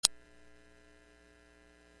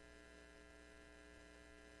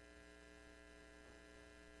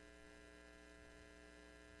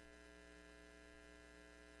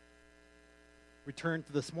return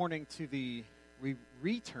this morning to the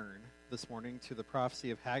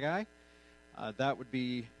prophecy of Haggai. That would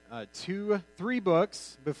be 3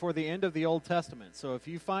 books before the end of the Old Testament. So if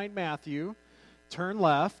you find Matthew, turn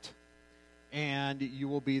left, and you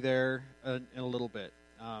will be there in a little bit.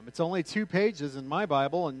 It's only 2 pages in my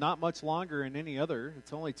Bible and not much longer in any other.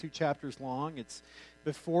 It's only 2 chapters long. It's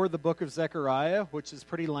before the book of Zechariah, which is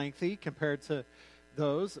pretty lengthy compared to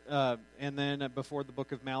those, and then before the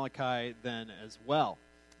book of Malachi then as well.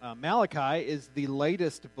 Malachi is the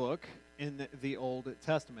latest book in the Old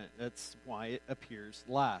Testament. That's why it appears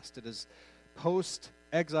last. It is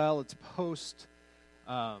post-exile. It's post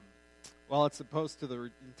to the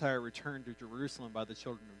entire return to Jerusalem by the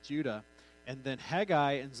children of Judah. And then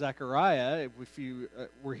Haggai and Zechariah, if you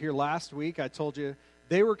were here last week, I told you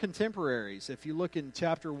they were contemporaries. If you look in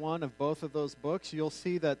chapter 1 of both of those books, you'll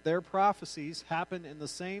see that their prophecies happen in the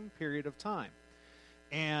same period of time.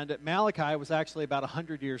 And Malachi was actually about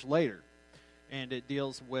 100 years later. And it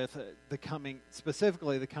deals with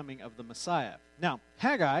specifically the coming of the Messiah. Now,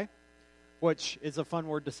 Haggai, which is a fun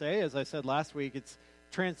word to say, as I said last week, it's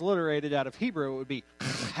transliterated out of Hebrew. It would be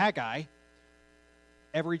Haggai.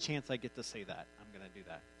 Every chance I get to say that, I'm going to do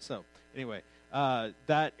that. So, anyway,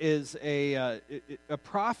 that is a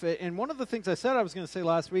prophet. And one of the things I said I was going to say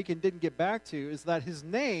last week and didn't get back to is that his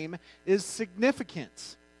name is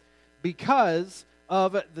significant because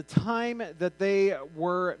of the time that they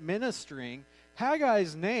were ministering.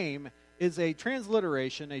 Haggai's name is a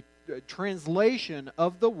transliteration, a translation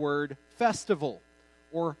of the word festival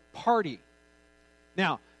or party.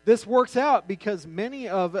 Now, this works out because many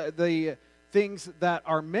of the things that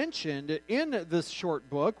are mentioned in this short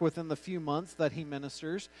book within the few months that he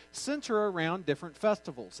ministers center around different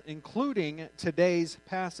festivals, including today's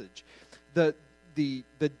passage. The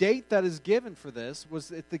date that is given for this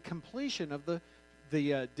was at the completion of the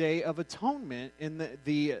Day of Atonement in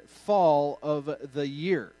the fall of the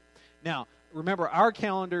year. Now, remember, our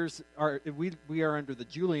calendars we are under the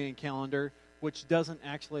Julian calendar, which doesn't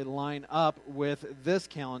actually line up with this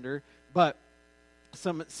calendar, but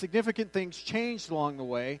some significant things changed along the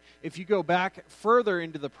way. If you go back further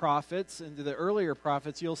into the prophets, into the earlier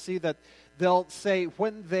prophets, you'll see that they'll say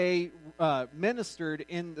when they ministered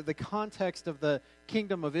in the context of the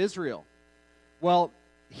kingdom of Israel. Well,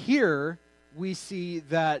 here we see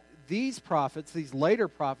that these prophets, these later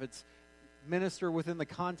prophets, minister within the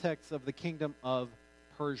context of the kingdom of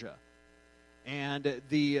Persia. And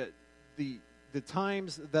the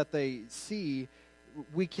times that they see,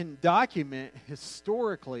 we can document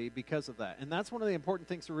historically because of that. And that's one of the important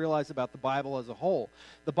things to realize about the Bible as a whole.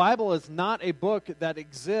 The Bible is not a book that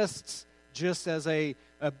exists just as a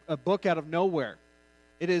book out of nowhere.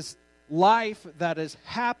 It is life that has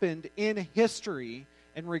happened in history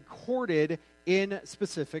and recorded in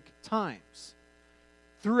specific times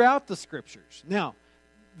throughout the Scriptures. Now,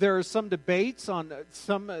 there are some debates on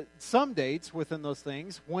some dates within those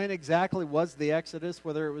things. When exactly was the Exodus,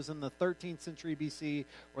 whether it was in the 13th century BC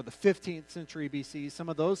or the 15th century BC, some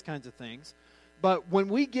of those kinds of things. But when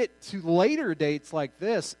we get to later dates like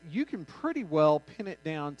this, you can pretty well pin it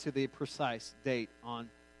down to the precise date on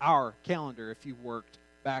our calendar if you worked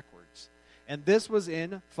backwards. And this was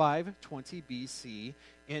in 520 BC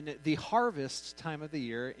in the harvest time of the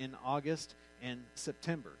year in August and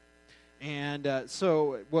September. And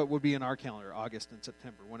so what would be in our calendar, August and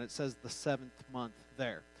September, when it says the 7th month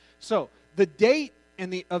there. So the date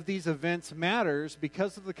of these events matters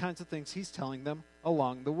because of the kinds of things he's telling them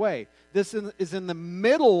along the way. This is in the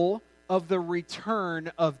middle of the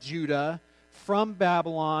return of Judah from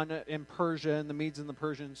Babylon and Persia and the Medes and the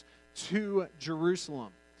Persians to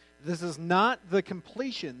Jerusalem. This is not the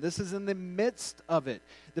completion. This is in the midst of it.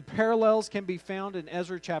 The parallels can be found in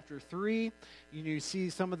Ezra chapter 3. You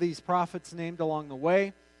see some of these prophets named along the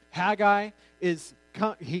way. Haggai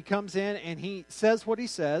he comes in and he says what he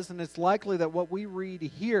says, and it's likely that what we read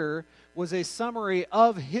here was a summary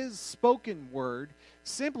of his spoken word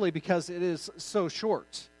simply because it is so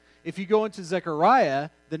short. If you go into Zechariah,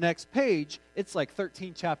 the next page, it's like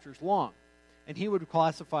 13 chapters long, and he would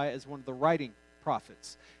classify it as one of the writing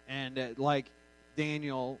prophets. And like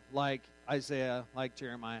Daniel, like Isaiah, like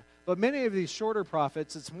Jeremiah. But many of these shorter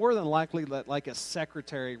prophets, it's more than likely that like a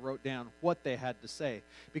secretary wrote down what they had to say.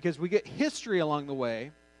 Because we get history along the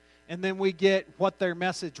way, and then we get what their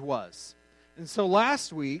message was. And so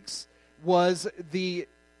last week's was the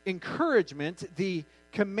encouragement, the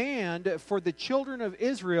command for the children of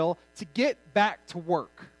Israel to get back to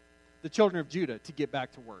work. The children of Judah to get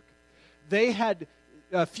back to work.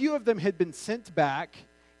 A few of them had been sent back,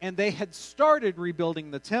 and they had started rebuilding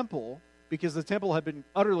the temple because the temple had been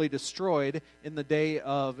utterly destroyed in the day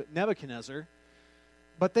of Nebuchadnezzar.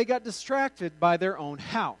 But they got distracted by their own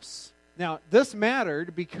house. Now, this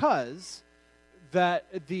mattered because that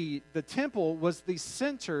the temple was the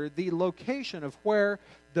center, the location of where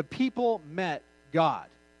the people met God.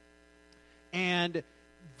 And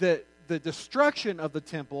the destruction of the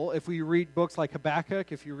temple, if we read books like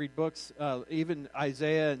Habakkuk, if you read books, even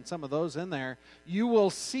Isaiah and some of those in there, you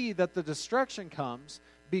will see that the destruction comes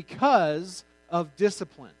because of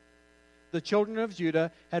discipline. The children of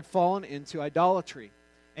Judah had fallen into idolatry,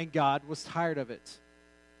 and God was tired of it.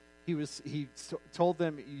 He told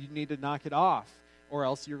them, you need to knock it off, or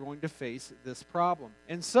else you're going to face this problem.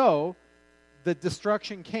 And so, the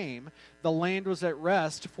destruction came. The land was at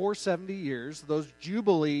rest for 70 years, those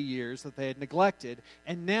Jubilee years that they had neglected.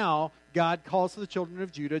 And now, God calls the children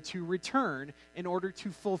of Judah to return in order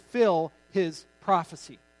to fulfill his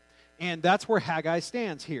prophecy. And that's where Haggai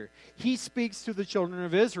stands here. He speaks to the children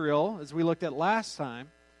of Israel, as we looked at last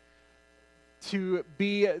time, to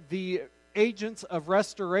be the agents of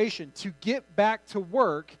restoration, to get back to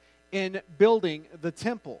work in building the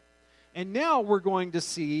temple. And now we're going to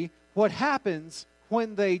see what happens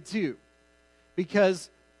when they do. Because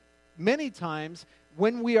many times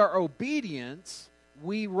when we are obedient,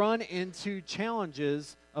 we run into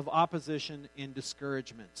challenges of opposition and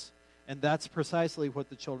discouragement. And that's precisely what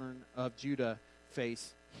the children of Judah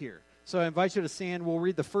face here. So I invite you to stand. We'll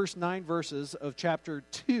read the first 9 verses of chapter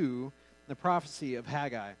 2, the prophecy of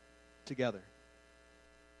Haggai, together.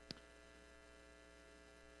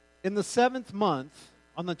 In the 7th month,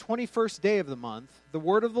 on the 21st day of the month, the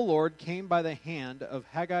word of the Lord came by the hand of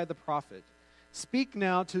Haggai the prophet. Speak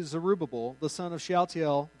now to Zerubbabel, the son of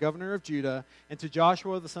Shealtiel, governor of Judah, and to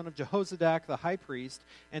Joshua, the son of Jehozadak, the high priest,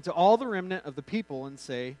 and to all the remnant of the people, and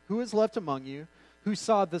say, who is left among you who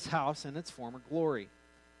saw this house in its former glory?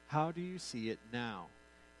 How do you see it now?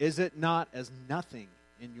 Is it not as nothing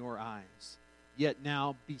in your eyes? Yet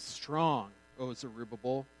now be strong, O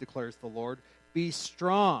Zerubbabel, declares the Lord. Be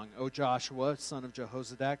strong, O Joshua, son of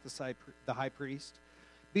Jehozadak, the high priest.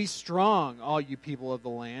 Be strong, all you people of the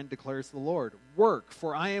land, declares the Lord. Work,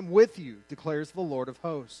 for I am with you, declares the Lord of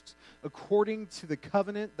hosts, according to the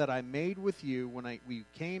covenant that I made with you when we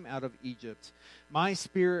came out of Egypt. My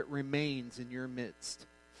spirit remains in your midst.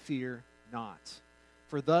 Fear not.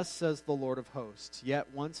 For thus says the Lord of hosts, yet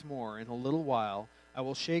once more, in a little while, I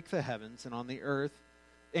will shake the heavens and the earth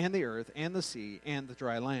and the sea and the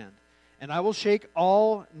dry land. And I will shake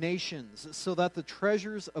all nations, so that the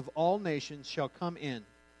treasures of all nations shall come in.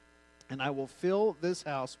 And I will fill this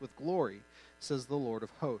house with glory, says the Lord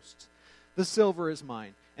of hosts. The silver is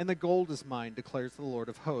mine, and the gold is mine, declares the Lord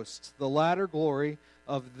of hosts. The latter glory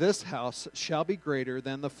of this house shall be greater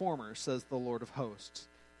than the former, says the Lord of hosts.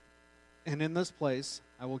 And in this place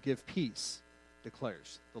I will give peace,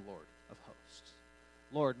 declares the Lord of hosts.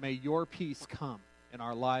 Lord, may your peace come in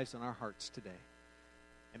our lives and our hearts today.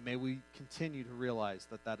 And may we continue to realize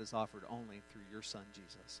that that is offered only through your Son,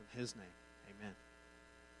 Jesus. In his name, amen.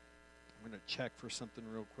 I'm going to check for something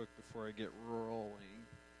real quick before I get rolling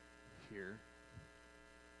here.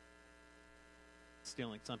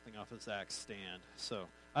 Stealing something off of Zach's stand. So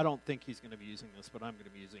I don't think he's going to be using this, but I'm going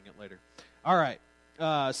to be using it later. All right.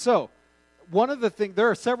 So one of the things, there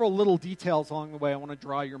are several little details along the way I want to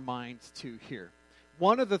draw your mind to here.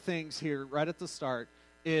 One of the things here, right at the start,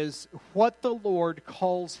 is what the Lord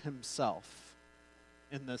calls himself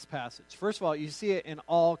in this passage. First of all, you see it in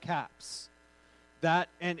all caps. That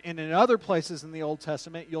and in other places in the Old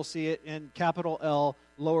Testament, you'll see it in capital L,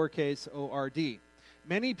 lowercase o-r-d.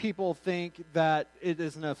 Many people think that it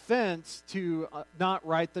is an offense to not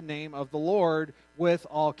write the name of the Lord with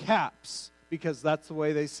all caps, because that's the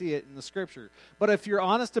way they see it in the Scripture. But if you're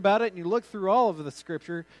honest about it and you look through all of the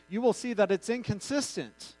Scripture, you will see that it's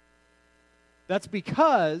inconsistent. That's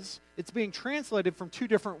because it's being translated from 2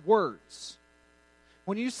 different words.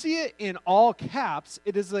 When you see it in all caps,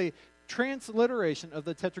 it is a transliteration of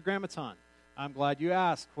the Tetragrammaton. I'm glad you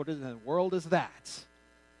asked. What in the world is that?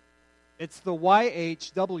 It's the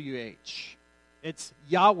YHWH. It's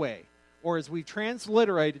Yahweh. Or as we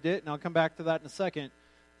transliterated it, and I'll come back to that in a second,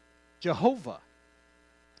 Jehovah.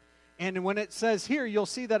 And when it says here, you'll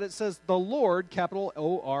see that it says the Lord, capital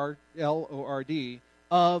O-R-L-O-R-D,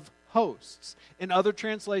 of hosts. In other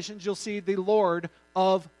translations, you'll see the Lord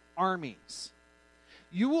of armies.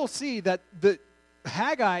 You will see that the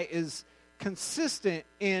Haggai is consistent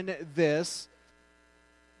in this.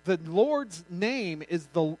 The Lord's name is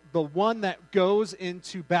the one that goes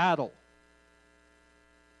into battle.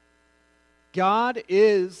 God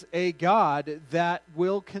is a God that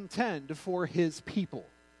will contend for his people.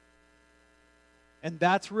 And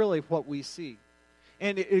that's really what we see.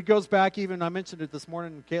 And it goes back even, I mentioned it this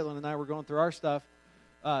morning, Caitlin and I were going through our stuff.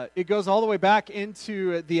 it goes all the way back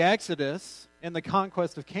into the Exodus and the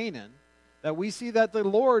conquest of Canaan, that we see that the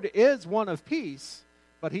Lord is one of peace,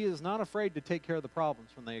 but he is not afraid to take care of the problems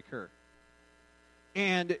when they occur.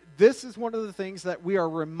 And this is one of the things that we are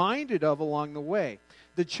reminded of along the way.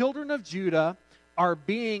 The children of Judah are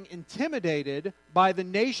being intimidated by the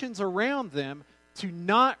nations around them to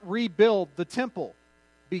not rebuild the temple,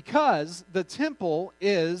 because the temple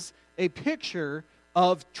is a picture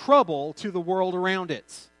of trouble to the world around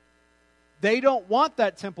it. They don't want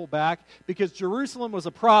that temple back because Jerusalem was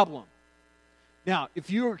a problem. Now, if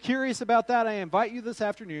you are curious about that, I invite you this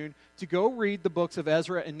afternoon to go read the books of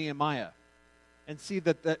Ezra and Nehemiah and see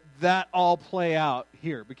that all play out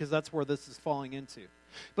here, because that's where this is falling into.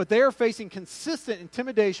 But they are facing consistent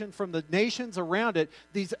intimidation from the nations around it,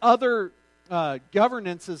 these other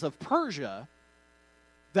governances of Persia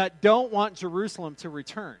that don't want Jerusalem to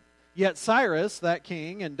return. Yet Cyrus, that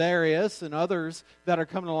king, and Darius and others that are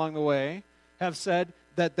coming along the way have said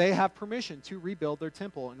that they have permission to rebuild their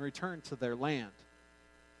temple and return to their land.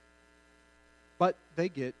 But they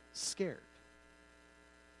get scared.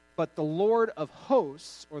 But the Lord of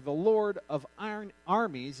hosts, or the Lord of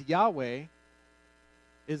armies, Yahweh,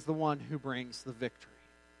 is the one who brings the victory.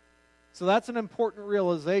 So that's an important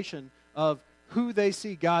realization of who they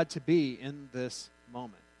see God to be in this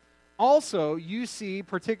moment. Also, you see,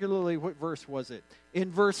 particularly, what verse was it?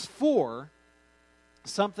 In verse 4,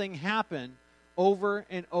 something happened over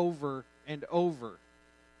and over and over.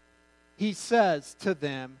 He says to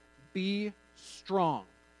them, "Be strong."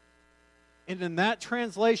 And in that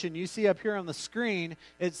translation, you see up here on the screen,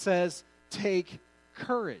 it says, "Take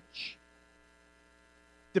courage."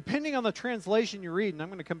 Depending on the translation you read, and I'm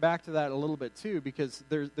going to come back to that a little bit too, because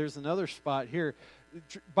there's another spot here.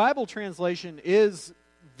 Bible translation is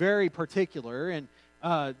very particular, and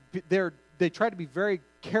they try to be very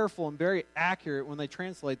careful and very accurate when they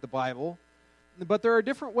translate the Bible. But there are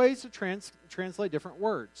different ways to translate different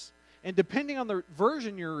words. And depending on the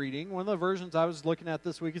version you're reading, one of the versions I was looking at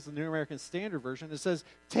this week is the New American Standard Version. It says,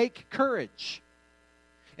 "Take courage."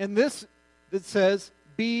 And this, it says,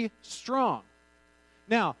 "Be strong."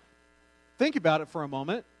 Now, think about it for a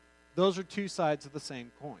moment. Those are two sides of the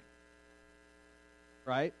same coin.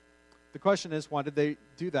 Right? The question is, why did they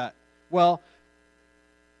do that? Well,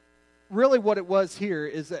 really what it was here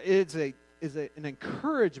is an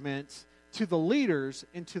encouragement to the leaders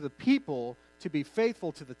and to the people to be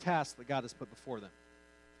faithful to the task that God has put before them.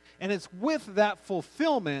 And it's with that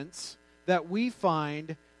fulfillment that we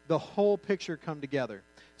find the whole picture come together.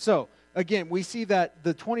 So, again, we see that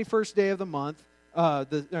the 21st day of the month,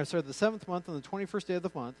 the 7th month on the 21st day of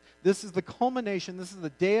the month, this is the culmination, this is the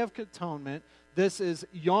Day of Atonement, this is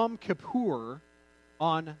Yom Kippur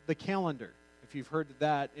on the calendar, if you've heard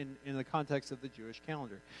that in the context of the Jewish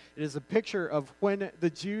calendar. It is a picture of when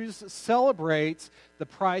the Jews celebrate the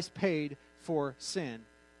price paid for sin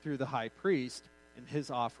through the high priest and his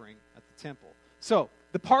offering at the temple. So,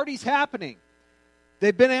 the party's happening.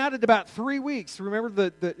 They've been at it about 3 weeks.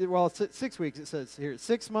 Remember, it's 6 weeks, it says here.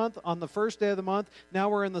 6th month on the 1st day of the month. Now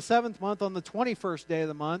we're in the 7th month on the 21st day of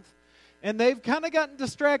the month. And they've kind of gotten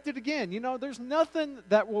distracted again. You know, there's nothing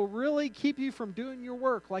that will really keep you from doing your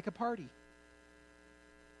work like a party.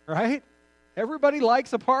 Right? Everybody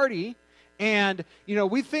likes a party. And, you know,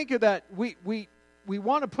 we think of that, we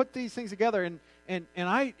want to put these things together. And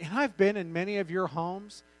I've been in many of your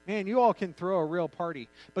homes. Man, you all can throw a real party.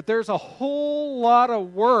 But there's a whole lot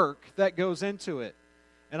of work that goes into it.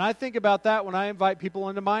 And I think about that when I invite people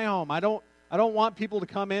into my home. I don't want people to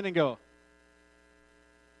come in and go,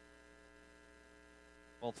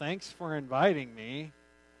 "Well, thanks for inviting me."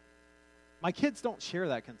 My kids don't share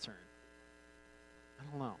that concern. I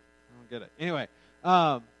don't know. I don't get it. Anyway,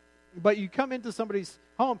 but you come into somebody's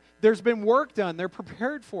home, there's been work done. They're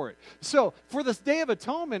prepared for it. So for this Day of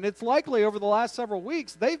Atonement, it's likely over the last several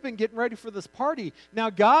weeks, they've been getting ready for this party.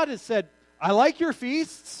 Now God has said, "I like your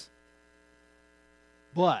feasts,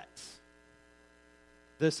 but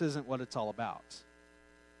this isn't what it's all about.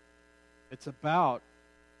 It's about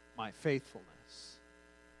my faithfulness.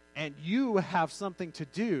 And you have something to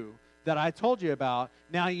do that I told you about.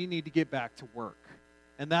 Now you need to get back to work."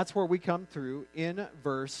 And that's where we come through in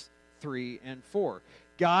verse 3 and 4.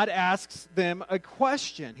 God asks them a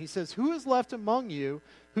question. He says, "Who is left among you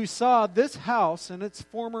who saw this house in its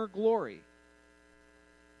former glory?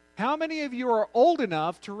 How many of you are old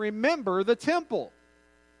enough to remember the temple?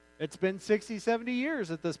 It's been 60, 70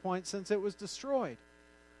 years at this point since it was destroyed.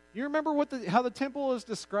 You remember how the temple is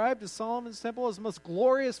described as Solomon's temple as the most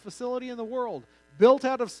glorious facility in the world, built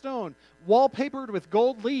out of stone, wallpapered with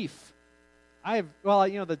gold leaf.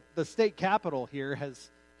 The state capitol here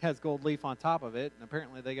has has gold leaf on top of it, and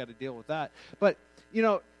apparently they got to deal with that. But,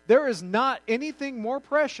 there is not anything more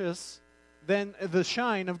precious than the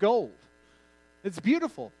shine of gold. It's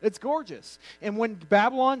beautiful. It's gorgeous. And when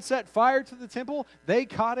Babylon set fire to the temple, they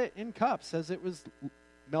caught it in cups as it was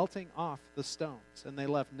melting off the stones. And they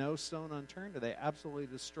left no stone unturned, and they absolutely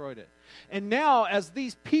destroyed it. And now, as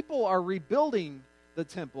these people are rebuilding the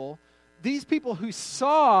temple, these people who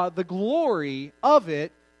saw the glory of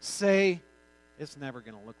it say, it's never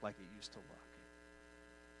going to look like it used to look.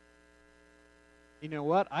 You know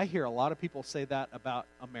what? I hear a lot of people say that about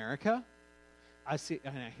America. I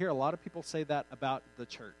hear a lot of people say that about the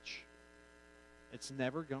church. It's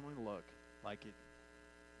never going to look like it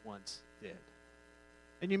once did.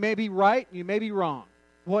 And you may be right, you may be wrong,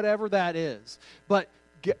 whatever that is. But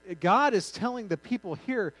God is telling the people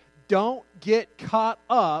here, don't get caught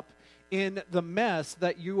up in the mess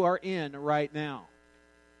that you are in right now.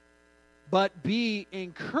 But be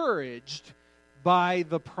encouraged by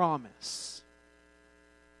the promise.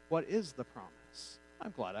 What is the promise?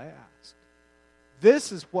 I'm glad I asked.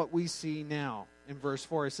 This is what we see now in verse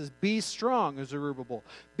 4. It says, be strong, O Zerubbabel.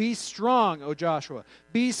 Be strong, O Joshua.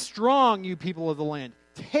 Be strong, you people of the land.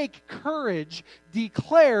 Take courage,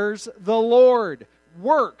 declares the Lord.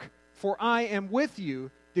 Work, for I am with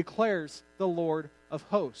you, declares the Lord of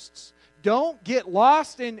hosts. Don't get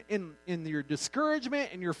lost in your discouragement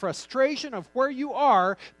and your frustration of where you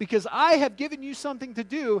are, because I have given you something to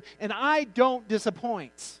do, and I don't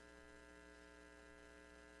disappoint.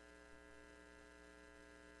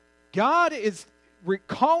 God is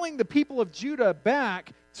calling the people of Judah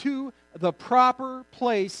back to the proper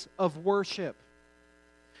place of worship.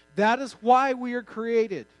 That is why we are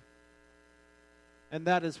created. And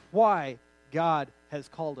that is why God has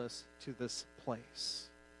called us to this place.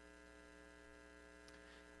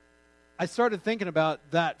 I started thinking about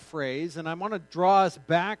that phrase, and I want to draw us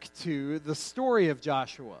back to the story of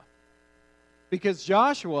Joshua. Because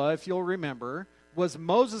Joshua, if you'll remember, was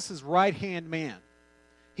Moses' right-hand man.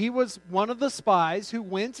 He was one of the spies who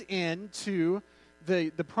went into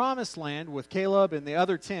the promised land with Caleb and the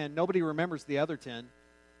other 10. Nobody remembers the other 10.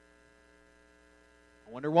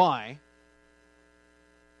 I wonder why.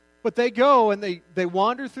 But they go and they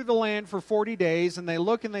wander through the land for 40 days, and they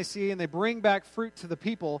look and they see and they bring back fruit to the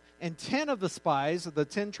people. And 10 of the spies of the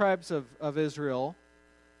 10 tribes of Israel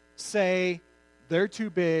say, they're too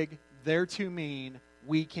big, they're too mean,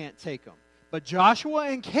 we can't take them. But Joshua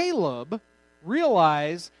and Caleb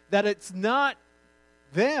realize that it's not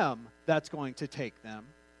them that's going to take them,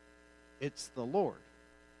 it's the Lord.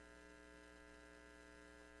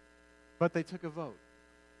 But they took a vote.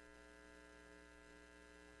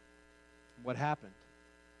 What happened?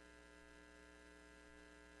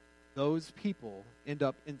 Those people end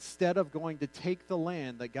up, instead of going to take the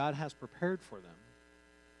land that God has prepared for them,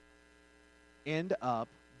 end up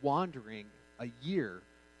wandering a year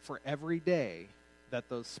for every day that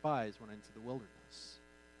those spies went into the wilderness.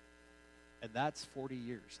 And that's 40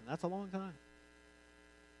 years, and that's a long time.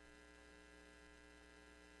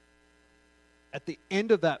 At the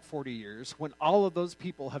end of that 40 years, when all of those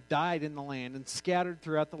people have died in the land and scattered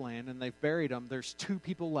throughout the land and they've buried them, there's 2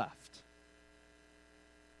 people left.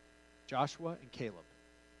 Joshua and Caleb.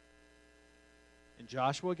 And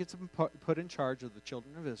Joshua gets them put in charge of the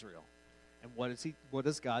children of Israel. And what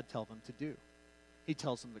does God tell them to do? He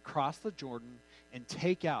tells them to cross the Jordan and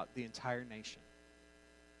take out the entire nation,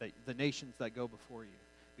 the nations that go before you,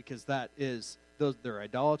 because they're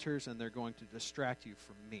idolaters and they're going to distract you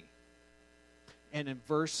from me. And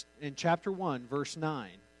in chapter 1, verse 9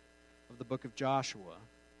 of the book of Joshua,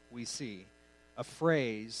 we see a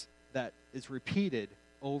phrase that is repeated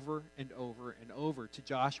over and over and over to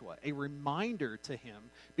Joshua, a reminder to him,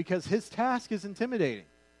 because his task is intimidating.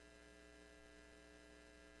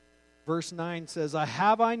 Verse 9 says,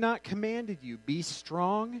 Have I not commanded you, be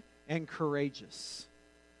strong and courageous.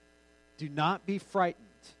 Do not be frightened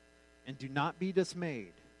and do not be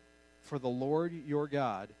dismayed, for the Lord your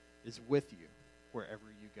God is with you wherever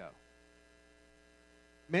you go.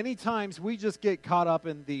 Many times we just get caught up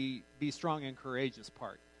in the be strong and courageous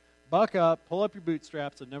part. Buck up, pull up your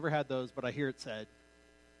bootstraps. I've never had those, but I hear it said.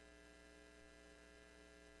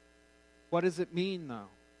 What does it mean, though?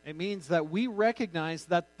 It means that we recognize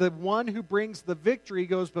that the one who brings the victory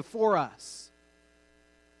goes before us.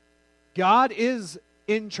 God is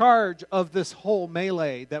in charge of this whole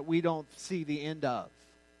melee that we don't see the end of.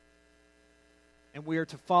 And we are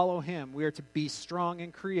to follow him. We are to be strong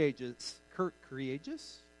and courageous.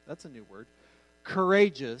 Courageous? That's a new word.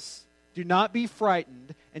 Courageous Do not be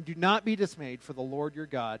frightened, and do not be dismayed, for the Lord your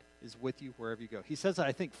God is with you wherever you go. He says that,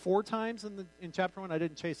 I think, 4 times in chapter 1. I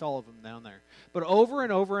didn't chase all of them down there. But over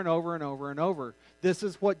and over and over and over and over, this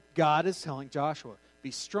is what God is telling Joshua.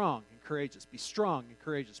 Be strong and courageous. Be strong and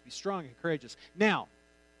courageous. Be strong and courageous. Now,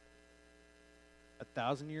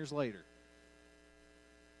 1,000 years later,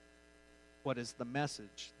 what is the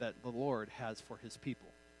message that the Lord has for his people?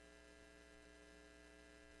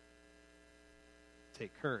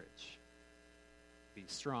 Take courage. Be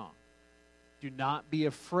strong. Do not be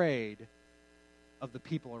afraid of the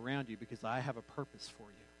people around you, because I have a purpose for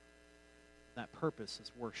you. That purpose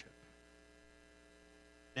is worship.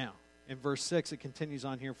 Now, in verse 6, it continues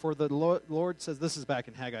on here. For the Lord says, this is back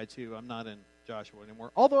in Haggai 2. I'm not in Joshua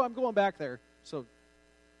anymore, although I'm going back there. So,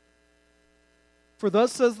 for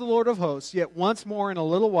thus says the Lord of hosts, yet once more in a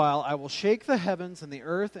little while I will shake the heavens and the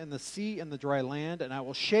earth and the sea and the dry land, and I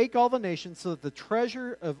will shake all the nations, so that the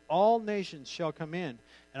treasure of all nations shall come in,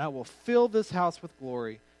 and I will fill this house with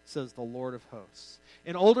glory, says the Lord of hosts.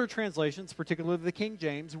 In older translations, particularly the King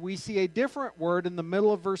James, we see a different word in the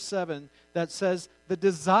middle of verse 7 that says the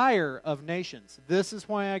desire of nations. This is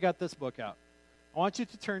why I got this book out. I want you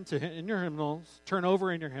to turn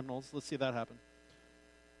over in your hymnals. Let's see that happen.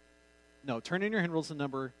 No, turn in your hymnals to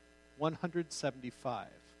number 175.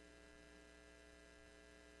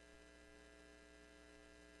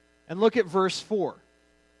 And look at verse 4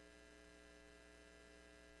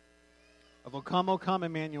 of O come,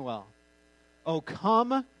 Emmanuel. O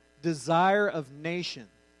come, desire of nation.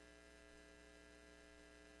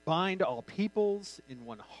 Bind all peoples in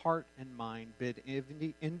one heart and mind. Bid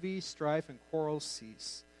envy, strife, and quarrels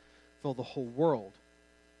cease. Fill the whole world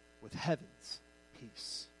with heaven's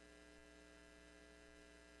peace.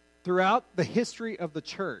 Throughout the history of the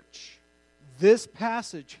church, this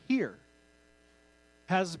passage here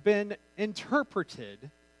has been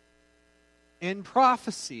interpreted in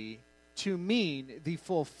prophecy to mean the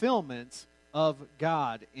fulfillment of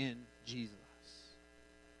God in Jesus.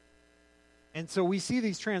 And so we see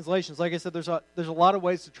these translations. Like I said, there's a lot of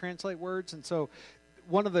ways to translate words. And so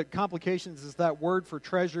one of the complications is that word for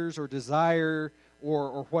treasures or desire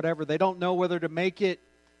or whatever. They don't know whether to make it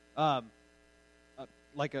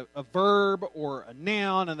like a verb or a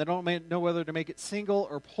noun, and they don't know whether to make it single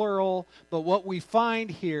or plural. But what we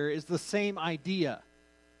find here is the same idea.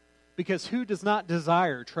 Because who does not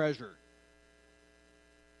desire treasure?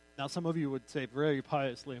 Now, some of you would say very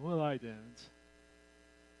piously, well, I don't.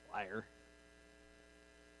 Liar.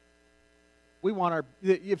 We want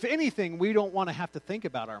if anything, we don't want to have to think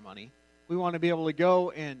about our money. We want to be able to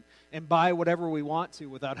go and buy whatever we want to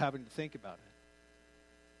without having to think about it.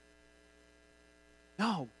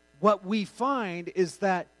 No, what we find is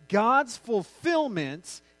that God's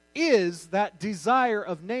fulfillment is that desire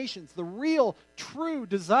of nations. The real, true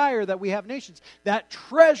desire that we have nations. That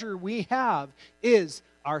treasure we have is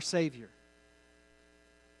our Savior.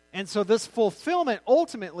 And so this fulfillment,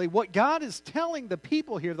 ultimately, what God is telling the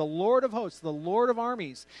people here, the Lord of hosts, the Lord of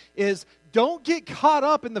armies, is don't get caught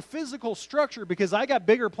up in the physical structure, because I got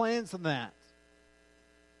bigger plans than that.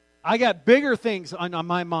 I got bigger things on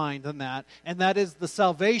my mind than that, and that is the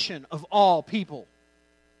salvation of all people.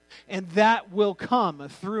 And that will come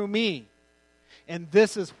through me. And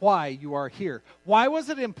this is why you are here. Why was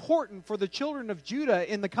it important for the children of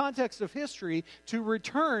Judah, in the context of history, to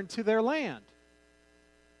return to their land?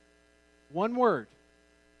 One word: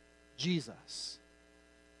 Jesus.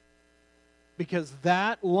 Because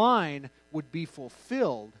that line would be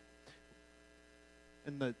fulfilled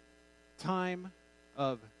in the time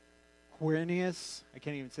of Quirinius. I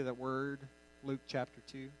can't even say that word. Luke chapter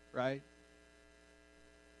 2, right?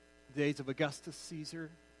 The days of Augustus Caesar.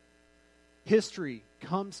 History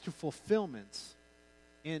comes to fulfillment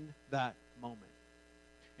in that moment.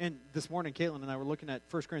 And this morning, Caitlin and I were looking at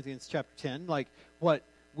 1 Corinthians chapter 10, like what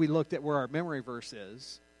we looked at where our memory verse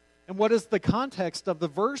is. And what is the context of the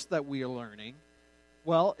verse that we are learning?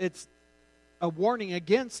 Well, it's a warning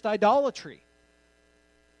against idolatry.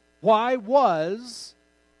 Why was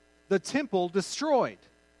the temple destroyed?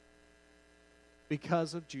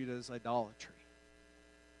 Because of Judah's idolatry.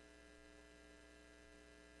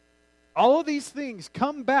 All of these things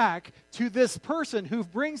come back to this person who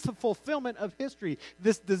brings the fulfillment of history,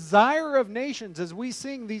 this desire of nations as we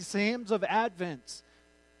sing these hymns of Advent.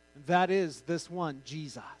 That is this one,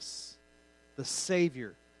 Jesus, the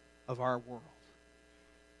Savior of our world.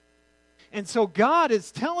 And so God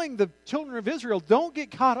is telling the children of Israel, don't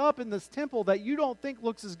get caught up in this temple that you don't think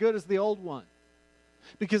looks as good as the old one.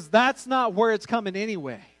 Because that's not where it's coming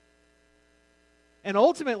anyway. And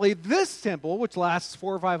ultimately, this temple, which lasts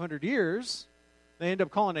 400 or 500 years, They end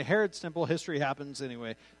up calling it Herod's temple. History happens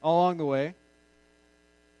anyway, along the way.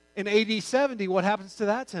 In AD 70, what happens to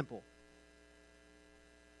that temple?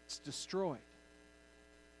 It's destroyed.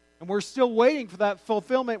 And we're still waiting for that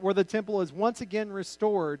fulfillment where the temple is once again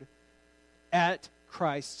restored at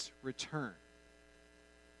Christ's return.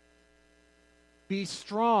 Be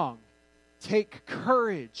strong. Take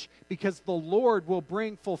courage, because the Lord will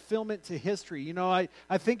bring fulfillment to history. You know,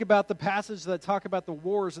 I think about the passage that talk about the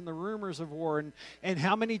wars and the rumors of war, and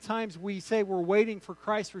how many times we say we're waiting for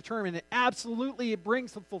Christ's return, and it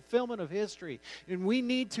brings the fulfillment of history. And we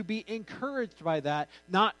need to be encouraged by that,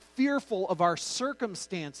 not fearful of our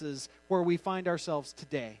circumstances where we find ourselves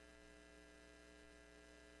today.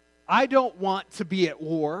 I don't want to be at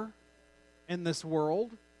war in this world.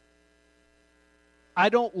 I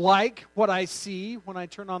don't like what I see when I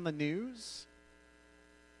turn on the news.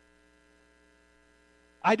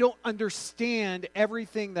 I don't understand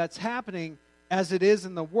everything that's happening as it is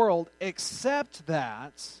in the world, except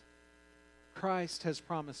that Christ has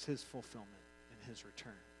promised his fulfillment in his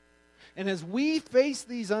return. And as we face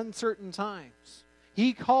these uncertain times,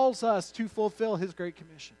 he calls us to fulfill his great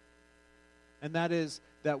commission. And that is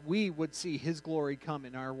that we would see his glory come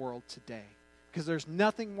in our world today. Because there's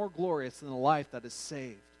nothing more glorious than a life that is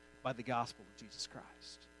saved by the gospel of Jesus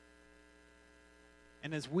Christ.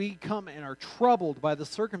 And as we come and are troubled by the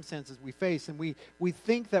circumstances we face, and we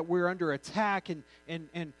think that we're under attack,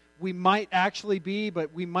 and we might actually be,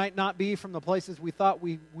 but we might not be from the places we thought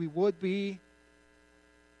we would be.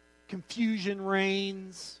 Confusion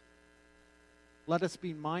reigns. Let us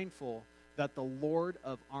be mindful that the Lord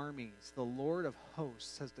of armies, the Lord of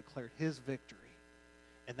hosts, has declared his victory.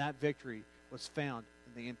 And that victory was found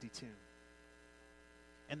in the empty tomb.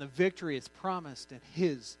 And the victory is promised in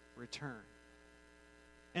his return.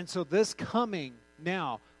 And so this coming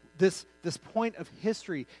now, this point of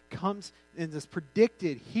history comes and is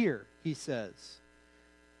predicted here, he says.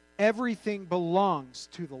 Everything belongs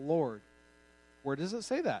to the Lord. Where does it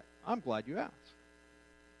say that? I'm glad you asked.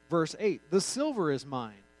 Verse 8, the silver is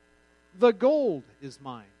mine, the gold is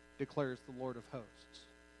mine, declares the Lord of hosts.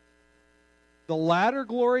 The latter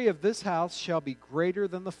glory of this house shall be greater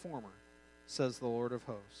than the former, says the Lord of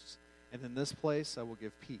hosts. And in this place I will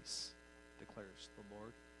give peace, declares the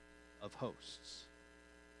Lord of hosts.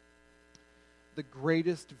 The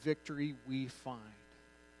greatest victory we find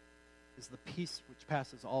is the peace which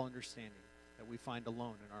passes all understanding that we find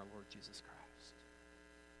alone in our Lord Jesus Christ.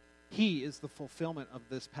 He is the fulfillment of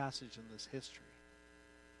this passage in this history.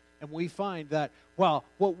 And we find that, well,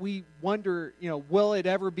 what we wonder, will it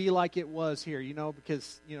ever be like it was here?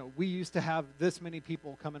 Because, we used to have this many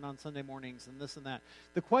people coming on Sunday mornings and this and that.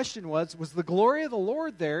 The question was the glory of the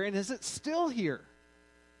Lord there, and is it still here?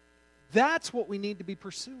 That's what we need to be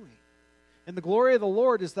pursuing. And the glory of the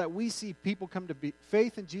Lord is that we see people come to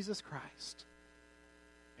faith in Jesus Christ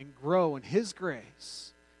and grow in his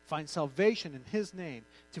grace, find salvation in his name,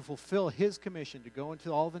 to fulfill his commission to go into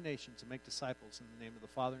all the nations and make disciples in the name of the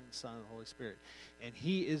Father and the Son and the Holy Spirit. And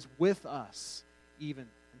he is with us even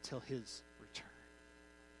until his return.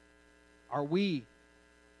 Are we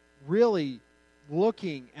really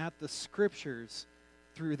looking at the Scriptures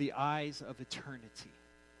through the eyes of eternity?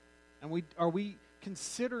 And are we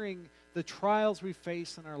considering the trials we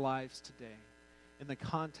face in our lives today in the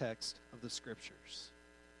context of the Scriptures?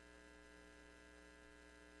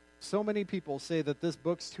 So many people say that this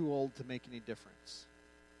book's too old to make any difference.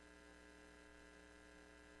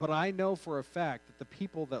 But I know for a fact that the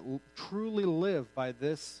people that truly live by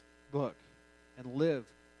this book and live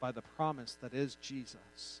by the promise that is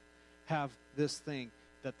Jesus have this thing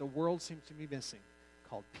that the world seems to be missing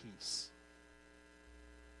called peace.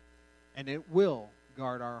 And it will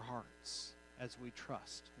guard our hearts as we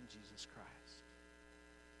trust in Jesus Christ.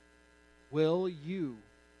 Will you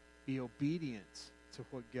be obedient to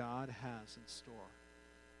what God has in store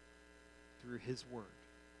through his word?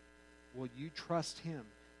 Will you trust him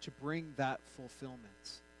to bring that fulfillment?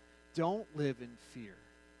 Don't live in fear.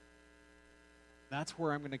 That's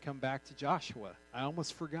where I'm going to come back to Joshua. I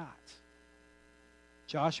almost forgot.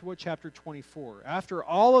 Joshua chapter 24. After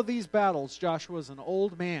all of these battles, Joshua is an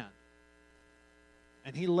old man,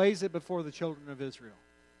 and he lays it before the children of Israel.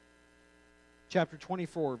 Chapter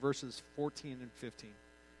 24, verses 14 and 15.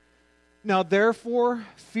 Now therefore,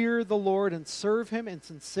 fear the Lord and serve him in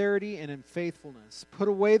sincerity and in faithfulness. Put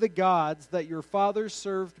away the gods that your fathers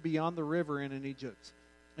served beyond the river and in Egypt,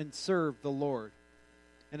 and serve the Lord.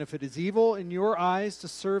 And if it is evil in your eyes to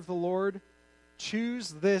serve the Lord,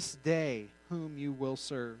 choose this day whom you will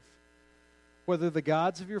serve. Whether the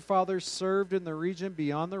gods of your fathers served in the region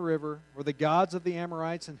beyond the river, or the gods of the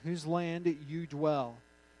Amorites in whose land you dwell.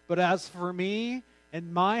 But as for me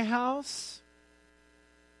In my house,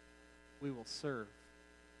 we will serve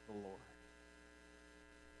the Lord.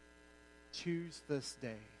 Choose this day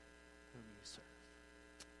whom you serve.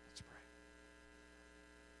 Let's pray.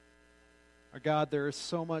 Our God, there is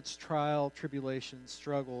so much trial, tribulation,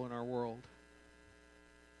 struggle in our world.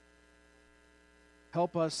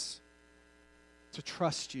 Help us to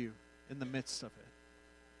trust you in the midst of it.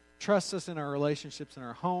 Trust us in our relationships in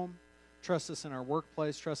our home. Trust us in our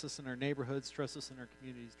workplace. Trust us in our neighborhoods. Trust us in our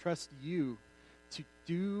communities. Trust you to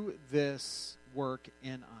do this work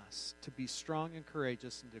in us, to be strong and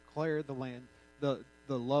courageous and declare the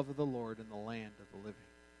love of the Lord in the land of the living.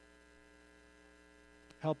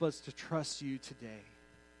 Help us to trust you today,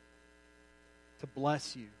 to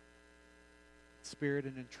bless you in spirit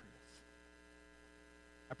and in truth.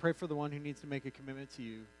 I pray for the one who needs to make a commitment to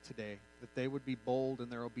you today, that they would be bold in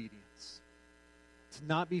their obedience, to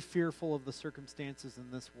not be fearful of the circumstances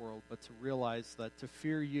in this world, but to realize that to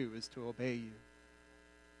fear you is to obey you,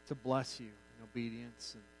 to bless you in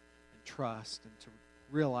obedience and trust, and to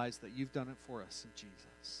realize that you've done it for us in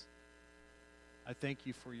Jesus. I thank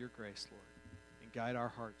you for your grace, Lord, and guide our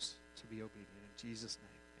hearts to be obedient. In Jesus'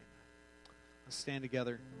 name, amen. Let's stand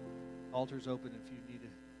together. Altar's open if you need to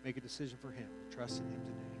make a decision for him. Trust in him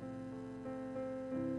today.